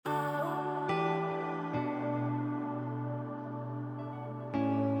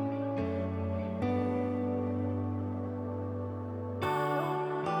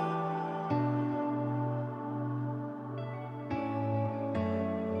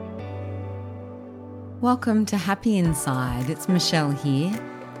Welcome to Happy Inside. It's Michelle here,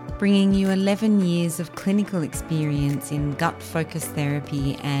 bringing you 11 years of clinical experience in gut-focused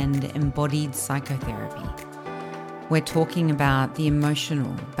therapy and embodied psychotherapy. We're talking about the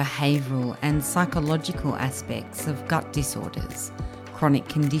emotional, behavioural and psychological aspects of gut disorders, chronic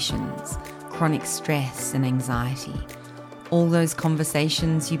conditions, chronic stress and anxiety. All those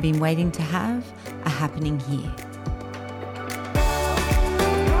conversations you've been waiting to have are happening here.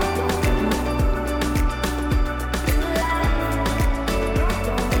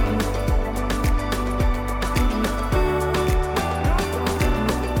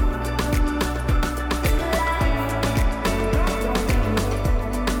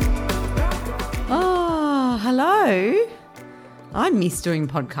 I miss doing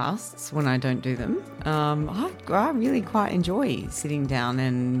podcasts when I don't do them. I really quite enjoy sitting down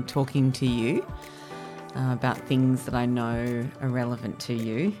and talking to you about things that I know are relevant to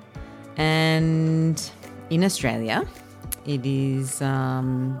you. And in Australia, it is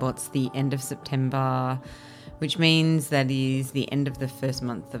what's the end of September, which means that is the end of the first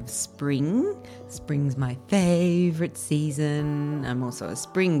month of spring. Spring's my favourite season. I'm also a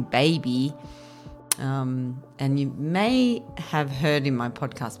spring baby. And you may have heard in my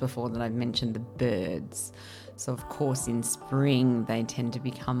podcast before that I've mentioned the birds. So, of course, in spring, they tend to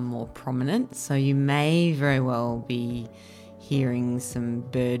become more prominent. So you may very well be hearing some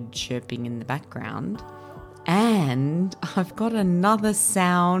bird chirping in the background. And I've got another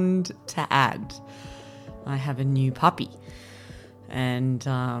sound to add. I have a new puppy. And,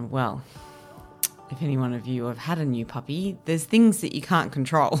 if any one of you have had a new puppy, there's things that you can't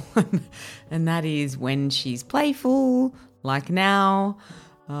control. And that is when she's playful, like now.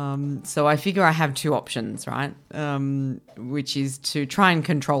 So I figure I have two options, right? Which is to try and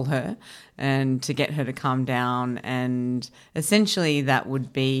control her and to get her to calm down. And essentially that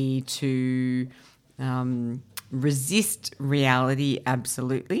would be to resist reality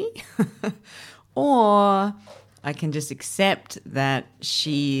absolutely. Or I can just accept that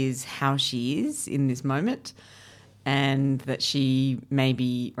she is how she is in this moment and that she may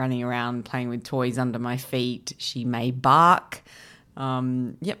be running around playing with toys under my feet. She may bark.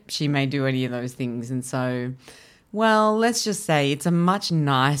 She may do any of those things. And so, let's just say it's a much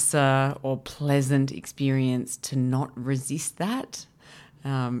nicer or pleasant experience to not resist that.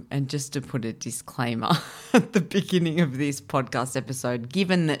 And just to put a disclaimer at the beginning of this podcast episode,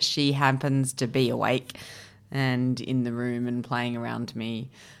 given that she happens to be awake and in the room and playing around me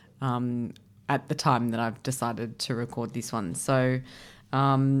at the time that I've decided to record this one. So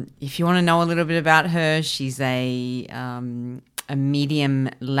if you want to know a little bit about her, she's a medium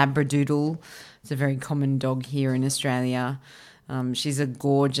Labradoodle. It's a very common dog here in Australia. She's a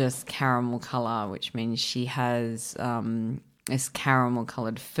gorgeous caramel colour, which means she has this caramel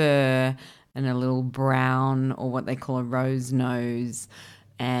coloured fur and a little brown or what they call a rose nose,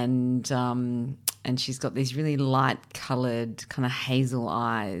 and she's got these really light-coloured kind of hazel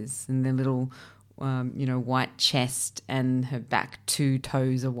eyes and the little, white chest, and her back two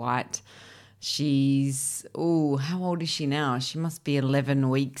toes are white. She's, how old is she now? She must be 11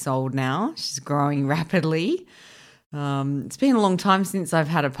 weeks old now. She's growing rapidly. It's been a long time since I've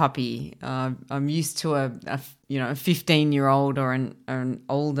had a puppy. I'm used to a 15-year-old or an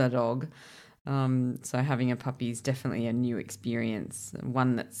older dog. So having a puppy is definitely a new experience,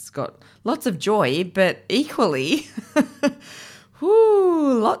 one that's got lots of joy, but equally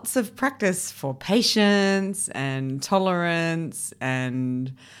lots of practice for patience and tolerance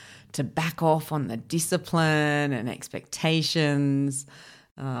and to back off on the discipline and expectations.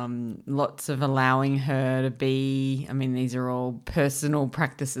 Lots of allowing her to be, these are all personal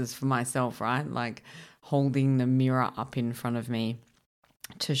practices for myself, right? Like holding the mirror up in front of me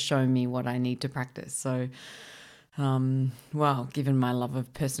to show me what I need to practice. So, given my love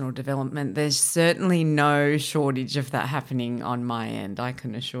of personal development, there's certainly no shortage of that happening on my end. I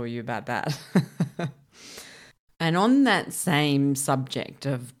can assure you about that. And on that same subject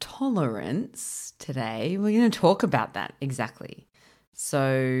of tolerance today, we're going to talk about that exactly.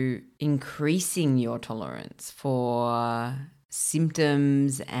 So increasing your tolerance for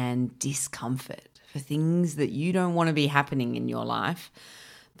symptoms and discomfort, for things that you don't want to be happening in your life,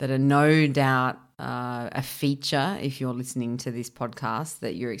 that are no doubt a feature if you're listening to this podcast,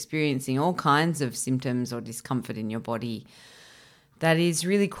 that you're experiencing all kinds of symptoms or discomfort in your body that is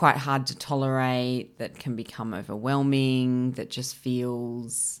really quite hard to tolerate, that can become overwhelming, that just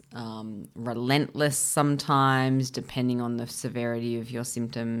feels relentless sometimes, depending on the severity of your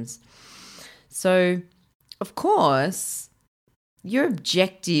symptoms. So, of course, your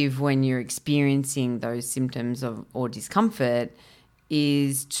objective when you're experiencing those symptoms or discomfort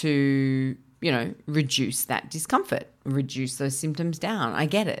is to reduce that discomfort, reduce those symptoms down. I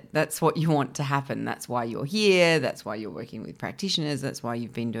get it. That's what you want to happen. That's why you're here. That's why you're working with practitioners. That's why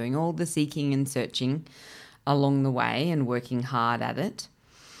you've been doing all the seeking and searching along the way and working hard at it.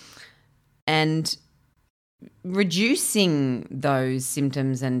 And reducing those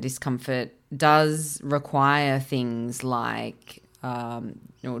symptoms and discomfort does require things like,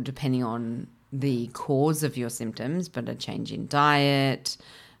 depending on the cause of your symptoms, but a change in diet,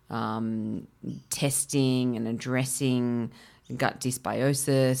 testing and addressing gut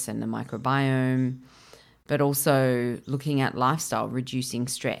dysbiosis and the microbiome, but also looking at lifestyle, reducing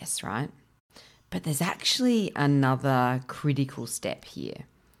stress, right? But there's actually another critical step here,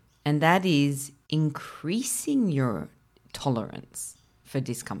 and that is increasing your tolerance for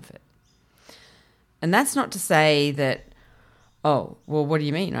discomfort. And that's not to say that, oh, well, what do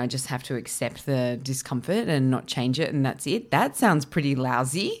you mean? I just have to accept the discomfort and not change it and that's it? That sounds pretty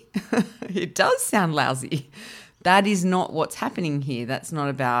lousy. It does sound lousy. That is not what's happening here. That's not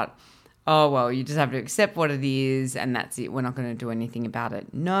about, oh, well, you just have to accept what it is and that's it. We're not going to do anything about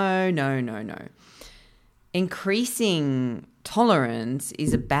it. No. Increasing tolerance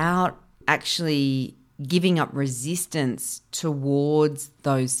is about actually giving up resistance towards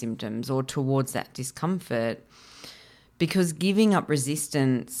those symptoms or towards that discomfort, because giving up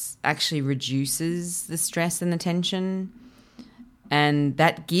resistance actually reduces the stress and the tension, and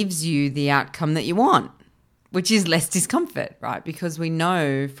that gives you the outcome that you want, which is less discomfort, right? Because we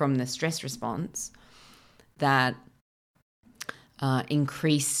know from the stress response that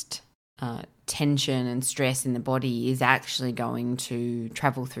increased tension and stress in the body is actually going to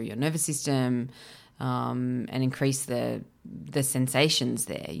travel through your nervous system and increase the sensations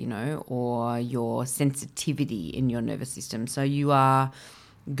there, or your sensitivity in your nervous system. So you are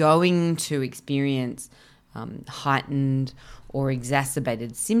going to experience heightened or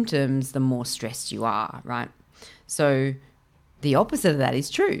exacerbated symptoms the more stressed you are, right? So the opposite of that is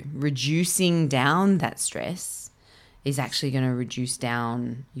true. Reducing down that stress is actually going to reduce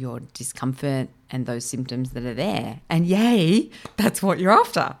down your discomfort and those symptoms that are there. And yay, that's what you're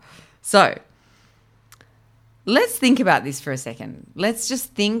after. So let's think about this for a second. Let's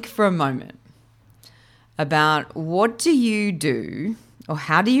just think for a moment about what do you do or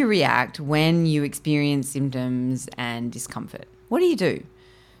how do you react when you experience symptoms and discomfort? What do you do?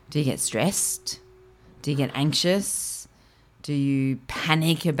 Do you get stressed? Do you get anxious? Do you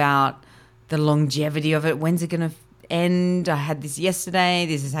panic about the longevity of it? When's it going to end? I had this yesterday.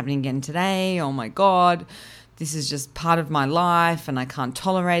 This is happening again today. Oh my God. This is just part of my life and I can't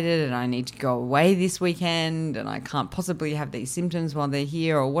tolerate it and I need to go away this weekend and I can't possibly have these symptoms while they're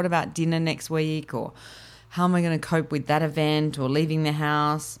here. Or what about dinner next week? Or how am I going to cope with that event or leaving the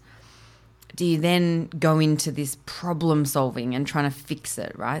house? Do you then go into this problem solving and trying to fix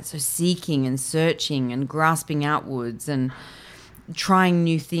it, right? So seeking and searching and grasping outwards and trying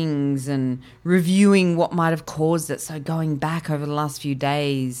new things and reviewing what might have caused it. So going back over the last few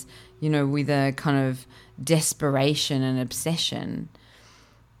days, with a kind of desperation and obsession.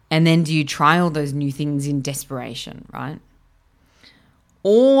 And then do you try all those new things in desperation, right?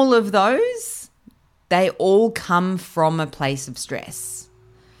 All of those, they all come from a place of stress,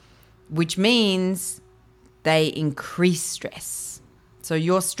 which means they increase stress. So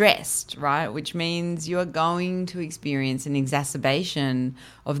you're stressed, right? Which means you're going to experience an exacerbation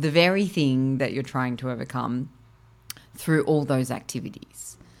of the very thing that you're trying to overcome through all those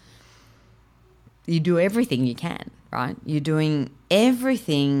activities. You do everything you can, right? You're doing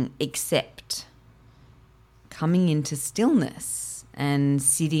everything except coming into stillness and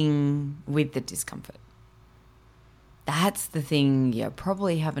sitting with the discomfort. That's the thing you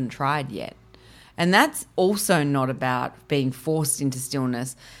probably haven't tried yet. And that's also not about being forced into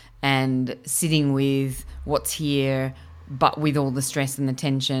stillness and sitting with what's here, but with all the stress and the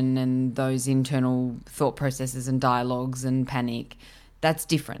tension and those internal thought processes and dialogues and panic. That's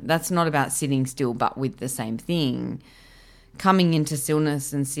different. That's not about sitting still, but with the same thing. Coming into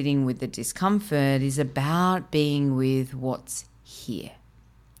stillness and sitting with the discomfort is about being with what's here.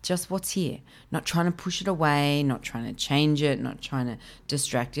 Just what's here. Not trying to push it away, not trying to change it, not trying to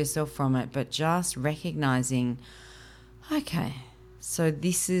distract yourself from it, but just recognizing, okay, so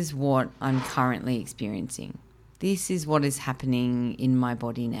this is what I'm currently experiencing. This is what is happening in my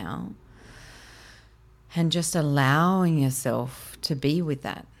body now. And just allowing yourself to be with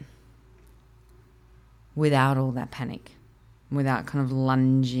that without all that panic, without kind of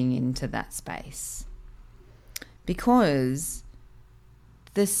lunging into that space. Because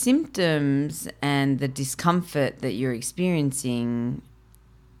the symptoms and the discomfort that you're experiencing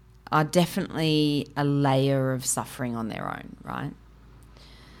are definitely a layer of suffering on their own, right?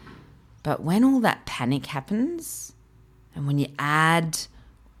 But when all that panic happens, and when you add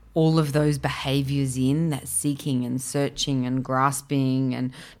all of those behaviors in, that seeking and searching and grasping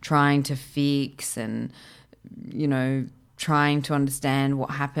and trying to fix and, trying to understand what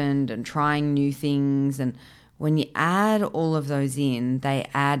happened and trying new things, and when you add all of those in, they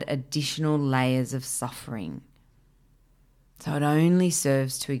add additional layers of suffering. So it only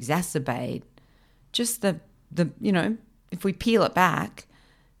serves to exacerbate just the if we peel it back,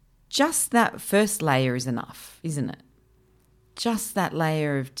 just that first layer is enough, isn't it? Just that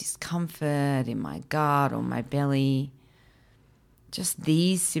layer of discomfort in my gut or my belly. Just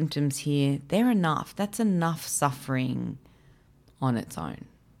these symptoms here, they're enough. That's enough suffering on its own.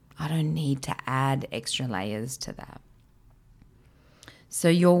 I don't need to add extra layers to that. So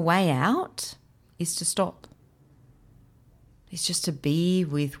your way out is to stop. It's just to be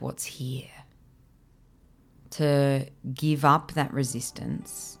with what's here. To give up that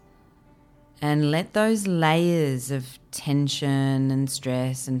resistance and let those layers of tension and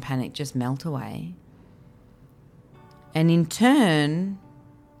stress and panic just melt away. And in turn,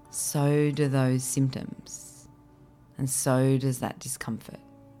 so do those symptoms. And so does that discomfort.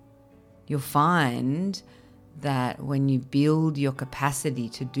 You'll find that when you build your capacity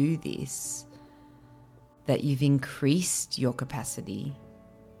to do this, that you've increased your capacity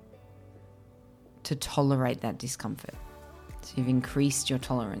to tolerate that discomfort. So you've increased your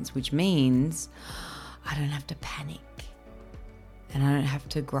tolerance, which means I don't have to panic and I don't have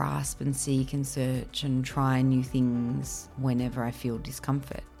to grasp and seek and search and try new things whenever I feel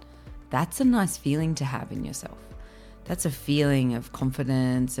discomfort. That's a nice feeling to have in yourself. That's a feeling of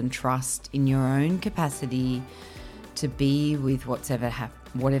confidence and trust in your own capacity to be with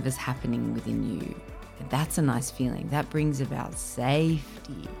whatever's happening within you. And that's a nice feeling. That brings about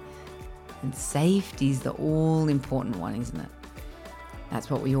safety. And safety is the all-important one, isn't it?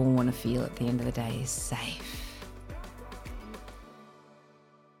 That's what we all want to feel at the end of the day, is safe.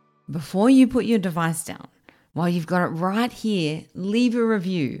 Before you put your device down, while you've got it right here, leave a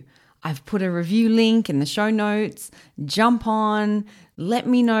review. I've put a review link in the show notes. Jump on, let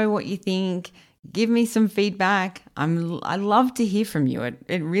me know what you think. Give me some feedback. I love to hear from you.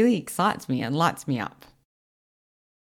 It really excites me and lights me up.